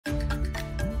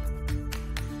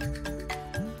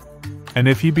And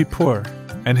if he be poor,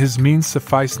 and his means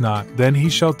suffice not, then he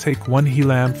shall take 1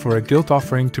 he-lamb for a guilt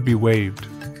offering to be waved,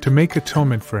 to make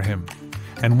atonement for him,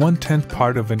 and 1/10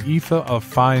 part of an ephah of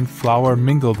fine flour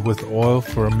mingled with oil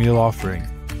for a meal offering,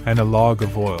 and a log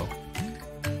of oil.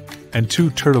 And 2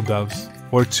 turtle doves,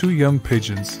 or 2 young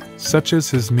pigeons, such as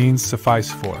his means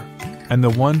suffice for, and the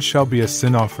one shall be a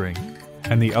sin offering,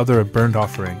 and the other a burnt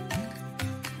offering.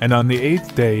 And on the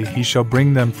 8th day he shall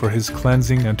bring them for his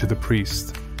cleansing unto the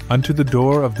priest, unto the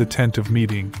door of the tent of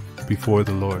meeting, before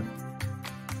the Lord.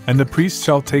 And the priest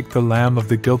shall take the lamb of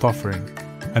the guilt offering,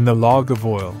 and the log of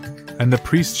oil, and the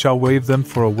priest shall wave them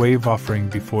for a wave offering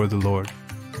before the Lord.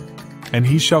 And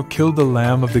he shall kill the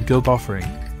lamb of the guilt offering,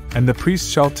 and the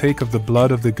priest shall take of the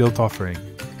blood of the guilt offering,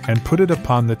 and put it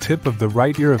upon the tip of the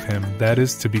right ear of him that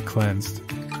is to be cleansed,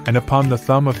 and upon the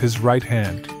thumb of his right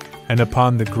hand, and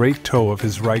upon the great toe of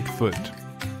his right foot.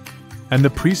 And the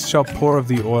priest shall pour of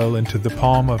the oil into the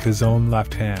palm of his own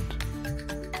left hand.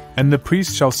 And the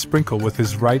priest shall sprinkle with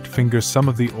his right finger some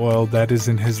of the oil that is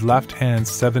in his left hand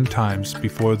 7 times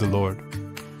before the Lord.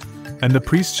 And the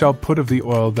priest shall put of the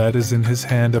oil that is in his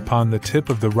hand upon the tip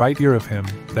of the right ear of him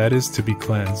that is to be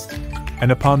cleansed,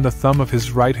 and upon the thumb of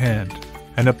his right hand,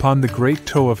 and upon the great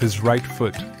toe of his right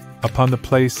foot, upon the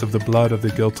place of the blood of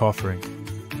the guilt offering.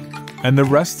 And the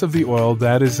rest of the oil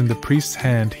that is in the priest's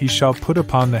hand he shall put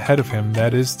upon the head of him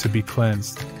that is to be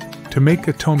cleansed, to make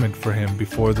atonement for him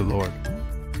before the Lord.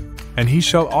 And he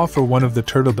shall offer 1 of the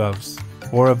turtle doves,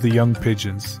 or of the young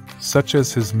pigeons, such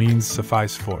as his means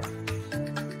suffice for.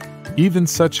 Even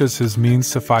such as his means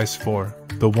suffice for,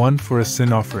 the one for a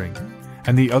sin offering,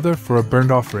 and the other for a burnt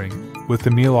offering, with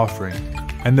the meal offering,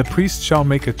 and the priest shall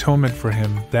make atonement for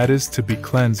him that is to be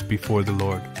cleansed before the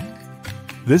Lord.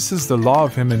 This is the law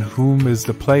of him in whom is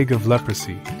the plague of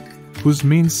leprosy, whose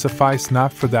means suffice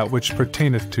not for that which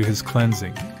pertaineth to his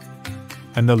cleansing.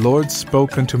 And the Lord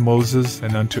spoke unto Moses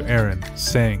and unto Aaron,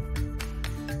 saying,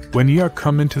 When ye are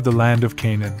come into the land of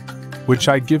Canaan, which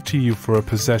I give to you for a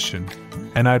possession,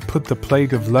 and I put the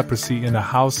plague of leprosy in a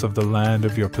house of the land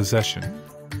of your possession,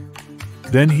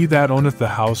 then he that owneth the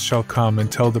house shall come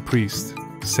and tell the priest,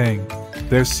 saying,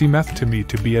 There seemeth to me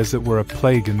to be as it were a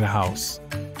plague in the house.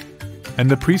 And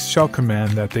the priest shall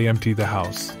command that they empty the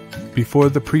house, before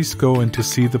the priest go in to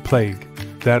see the plague,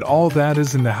 that all that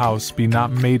is in the house be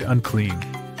not made unclean,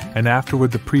 and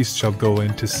afterward the priest shall go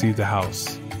in to see the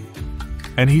house.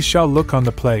 And he shall look on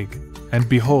the plague, and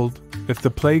behold, if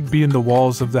the plague be in the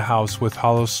walls of the house with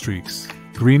hollow streaks,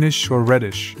 greenish or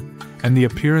reddish, and the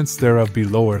appearance thereof be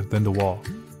lower than the wall,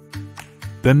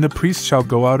 then the priest shall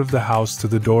go out of the house to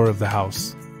the door of the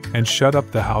house, and shut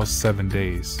up the house 7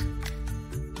 days.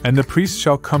 And the priest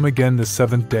shall come again the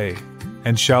 7th day,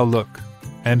 and shall look,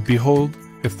 and behold,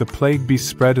 if the plague be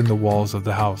spread in the walls of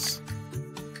the house.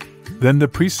 Then the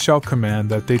priest shall command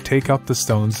that they take out the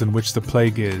stones in which the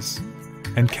plague is,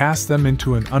 and cast them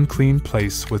into an unclean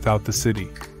place without the city.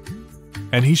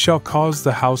 And he shall cause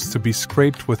the house to be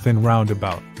scraped within round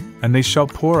about, and they shall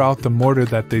pour out the mortar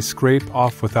that they scrape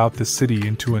off without the city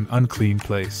into an unclean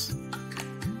place.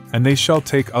 And they shall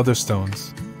take other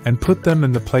stones, and put them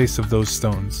in the place of those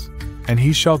stones, and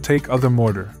he shall take other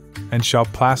mortar, and shall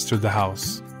plaster the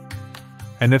house.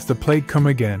 And if the plague come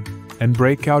again, and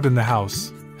break out in the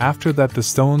house, after that the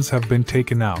stones have been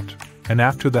taken out, and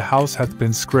after the house hath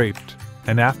been scraped,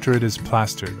 and after it is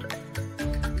plastered,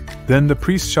 then the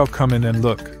priest shall come in and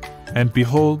look, and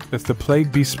behold, if the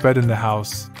plague be spread in the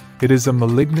house, it is a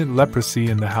malignant leprosy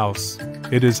in the house,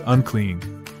 it is unclean.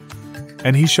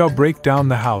 And he shall break down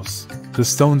the house, the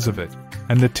stones of it,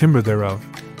 and the timber thereof,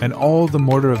 and all the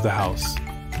mortar of the house,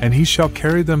 and he shall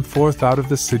carry them forth out of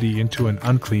the city into an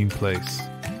unclean place.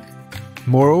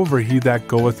 Moreover, he that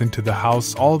goeth into the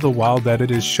house all the while that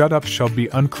it is shut up shall be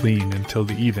unclean until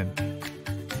the even.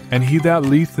 And he that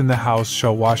lieth in the house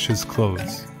shall wash his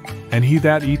clothes, and he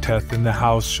that eateth in the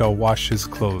house shall wash his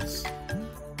clothes.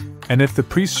 And if the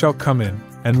priest shall come in,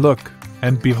 and look,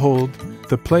 and behold,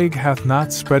 the plague hath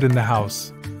not spread in the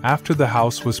house, after the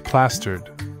house was plastered,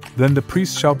 then the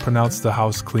priest shall pronounce the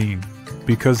house clean,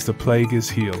 because the plague is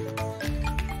healed.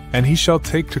 And he shall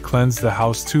take to cleanse the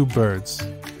house 2 birds,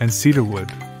 and cedar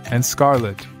wood, and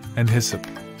scarlet, and hyssop.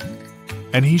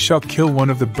 And he shall kill one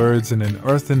of the birds in an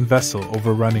earthen vessel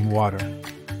over running water.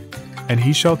 And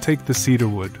he shall take the cedar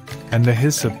wood, and the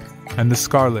hyssop, and the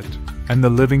scarlet, and the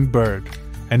living bird,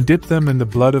 and dip them in the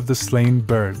blood of the slain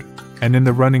bird, and in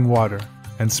the running water,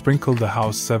 and sprinkle the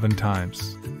house 7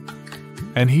 times.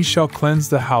 And he shall cleanse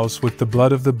the house with the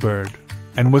blood of the bird,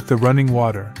 and with the running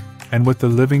water, and with the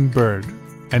living bird,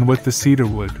 and with the cedar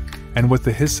wood, and with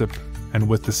the hyssop, and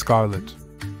with the scarlet.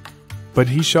 But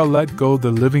he shall let go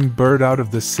the living bird out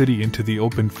of the city into the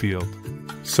open field.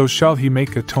 So shall he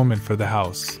make atonement for the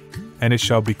house, and it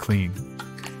shall be clean.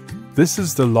 This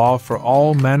is the law for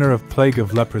all manner of plague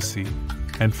of leprosy,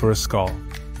 and for a skull,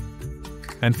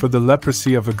 and for the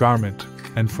leprosy of a garment,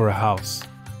 and for a house,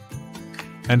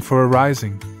 and for a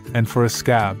rising, and for a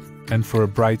scab, and for a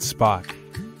bright spot.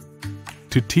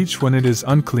 To teach when it is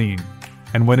unclean,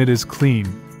 and when it is clean,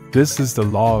 this is the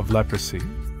law of leprosy.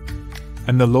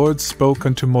 And the Lord spoke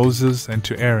unto Moses and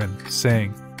to Aaron,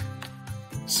 saying,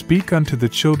 Speak unto the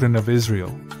children of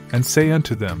Israel, and say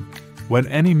unto them, When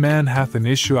any man hath an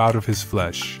issue out of his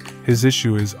flesh, his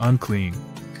issue is unclean.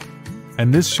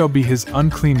 And this shall be his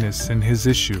uncleanness in his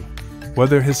issue,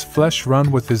 whether his flesh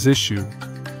run with his issue,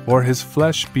 or his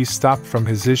flesh be stopped from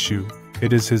his issue,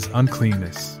 it is his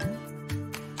uncleanness.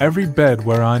 Every bed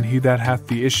whereon he that hath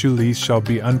the issue lieth shall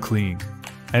be unclean,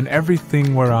 and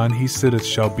everything whereon he sitteth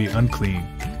shall be unclean.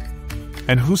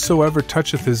 And whosoever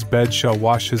toucheth his bed shall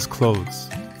wash his clothes,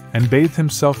 and bathe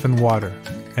himself in water,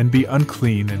 and be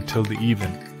unclean until the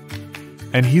even.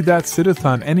 And he that sitteth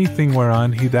on anything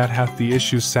whereon he that hath the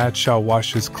issue sat shall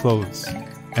wash his clothes,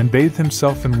 and bathe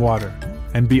himself in water,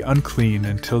 and be unclean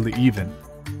until the even.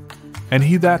 And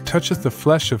he that toucheth the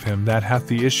flesh of him that hath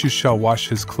the issue shall wash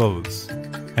his clothes,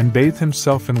 and bathe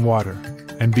himself in water,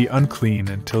 and be unclean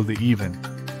until the even.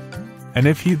 And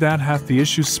if he that hath the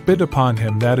issue spit upon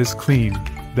him that is clean,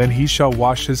 then he shall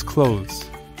wash his clothes,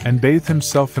 and bathe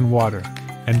himself in water,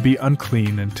 and be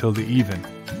unclean until the even.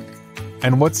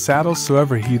 And what saddle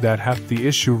soever he that hath the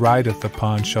issue rideth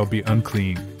upon shall be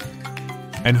unclean.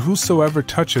 And whosoever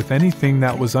toucheth anything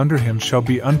that was under him shall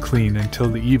be unclean until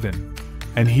the even.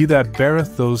 And he that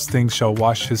beareth those things shall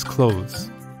wash his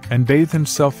clothes, and bathe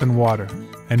himself in water,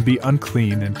 and be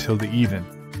unclean until the even.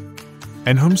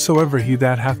 And whomsoever he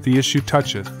that hath the issue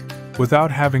toucheth,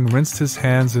 without having rinsed his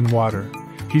hands in water,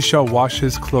 he shall wash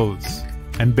his clothes,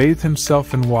 and bathe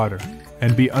himself in water,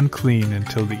 and be unclean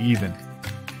until the even.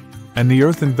 And the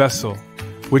earthen vessel,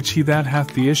 which he that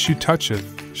hath the issue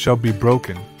toucheth, shall be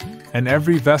broken, and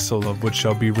every vessel of which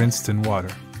shall be rinsed in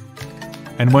water.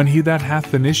 And when he that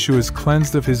hath an issue is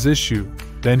cleansed of his issue,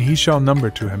 then he shall number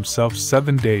to himself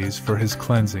 7 days for his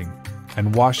cleansing,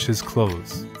 and wash his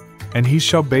clothes. And he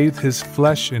shall bathe his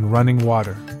flesh in running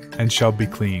water, and shall be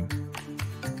clean.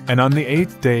 And on the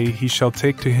 8th day he shall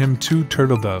take to him 2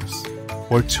 turtledoves,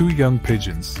 or 2 young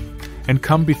pigeons, and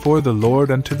come before the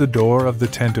Lord unto the door of the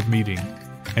tent of meeting,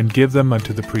 and give them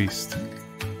unto the priest.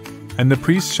 And the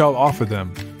priest shall offer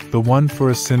them, the one for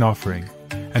a sin offering,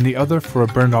 and the other for a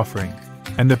burnt offering,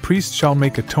 and the priest shall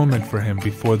make atonement for him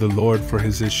before the Lord for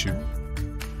his issue.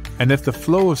 And if the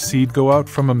flow of seed go out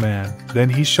from a man, then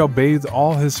he shall bathe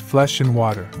all his flesh in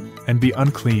water, and be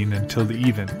unclean until the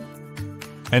even.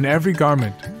 And every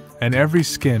garment, and every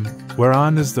skin,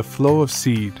 whereon is the flow of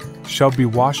seed, shall be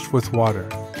washed with water,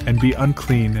 and be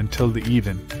unclean until the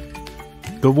even.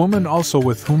 The woman also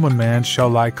with whom a man shall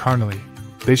lie carnally,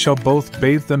 they shall both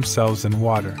bathe themselves in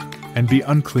water, and be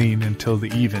unclean until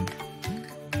the even.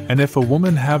 And if a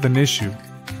woman have an issue,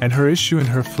 and her issue in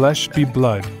her flesh be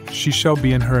blood, she shall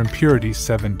be in her impurity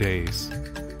 7 days.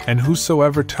 And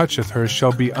whosoever toucheth her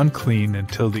shall be unclean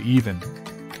until the even.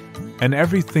 And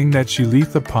everything that she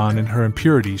lieth upon in her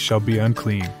impurity shall be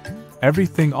unclean.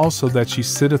 Everything also that she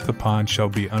sitteth upon shall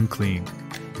be unclean.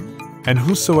 And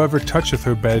whosoever toucheth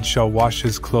her bed shall wash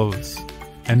his clothes,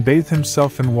 and bathe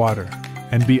himself in water,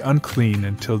 and be unclean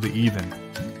until the even.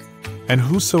 And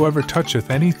whosoever toucheth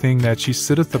anything that she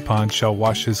sitteth upon shall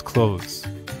wash his clothes,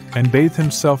 and bathe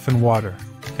himself in water,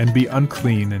 and be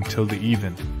unclean until the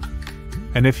even.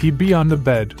 And if he be on the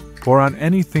bed, or on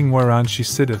anything whereon she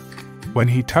sitteth, when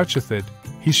he toucheth it,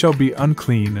 he shall be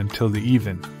unclean until the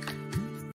even.